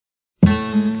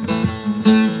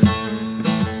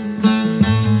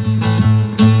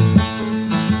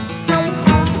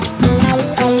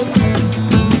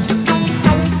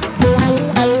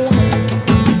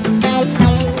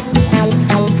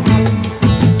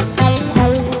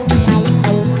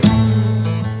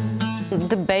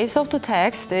base of the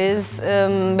text is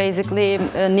basically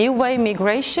a new way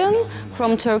migration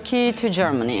from Turkey to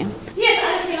Germany. Hier ist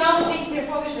alles genauso, wie ich es mir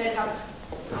vorgestellt habe.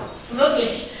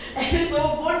 Wirklich. Es ist so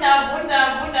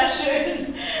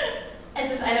wunderschön.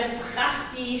 Es ist eine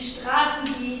Pracht, die Straßen,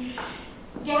 die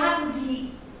Gärten,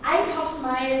 die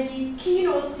Einkaufsmeilen, die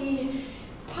Kinos, die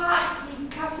Parks, die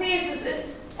Cafés. Es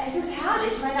ist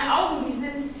herrlich. Meine Augen, die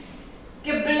sind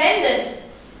geblendet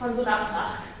von so einer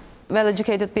Pracht.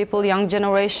 Well-educated people, young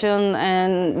generation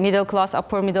and middle class,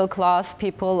 upper middle class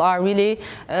people are really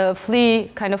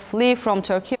flee from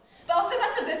Turkey. Bei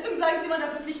Auseinandersetzungen sagen sie immer,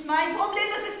 das ist nicht mein Problem,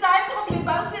 das ist dein Problem.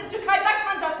 Bei uns in der Türkei sagt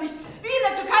man das nicht. Wie in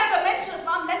der Türkei über Menschen aus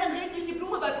warmen Ländern reden durch die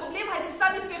Blume, weil Problem heißt es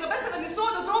dann, es wäre besser, wenn es so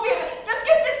oder so wäre. Das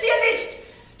gibt es hier nicht.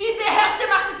 Diese Härte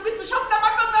macht es mir zu schaffen. Am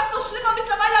Anfang war es noch schlimmer.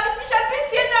 Mittlerweile habe ich mich ein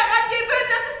bisschen daran gewöhnt.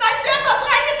 Das ist ein sehr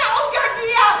verbreiteter Umgang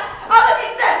hier. Aber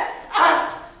diese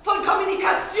Art von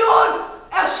Kommunikation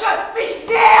erschöpft mich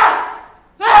sehr.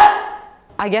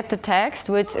 I get the text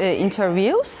with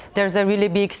interviews. There's a really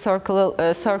big circle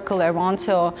around,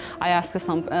 so I ask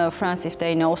some friends if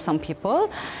they know some people,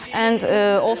 and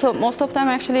also most of them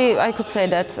actually I could say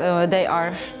that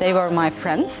they were my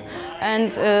friends,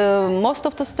 and most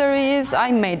of the stories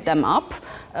I made them up.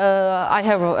 I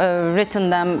have written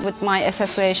them with my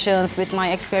associations, with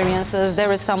my experiences.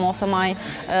 There is some also my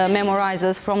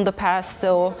memorizes from the past.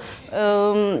 So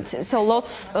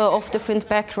lots of different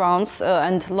backgrounds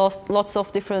and lots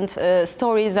of different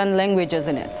stories and languages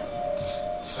in it.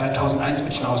 2001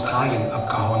 bin ich nach Australien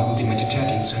abgehauen, um dem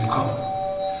Militärdienst zu entkommen.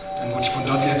 Dann wurde ich von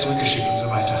dort wieder zurückgeschickt und so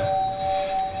weiter.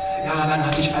 Jahrelang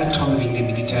hatte ich Albträume wegen dem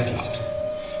Militärdienst.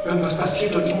 Irgendwas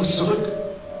passiert und ich muss zurück.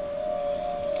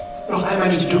 Noch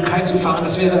einmal in die Türkei zu fahren,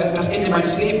 das wäre das Ende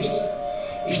meines Lebens.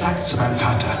 Ich sagte zu meinem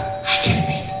Vater, stimmt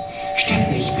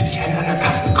nicht, bis ich einen anderen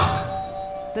Pass bekomme.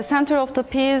 The center of the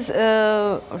piece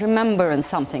remembering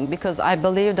something, because I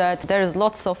believe that there is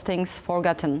lots of things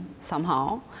forgotten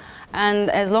somehow, and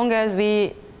as long as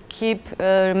we keep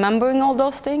remembering all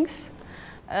those things,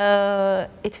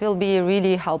 it will be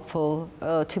really helpful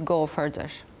to go further.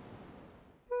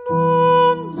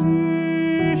 Nun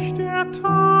sich der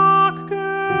Tag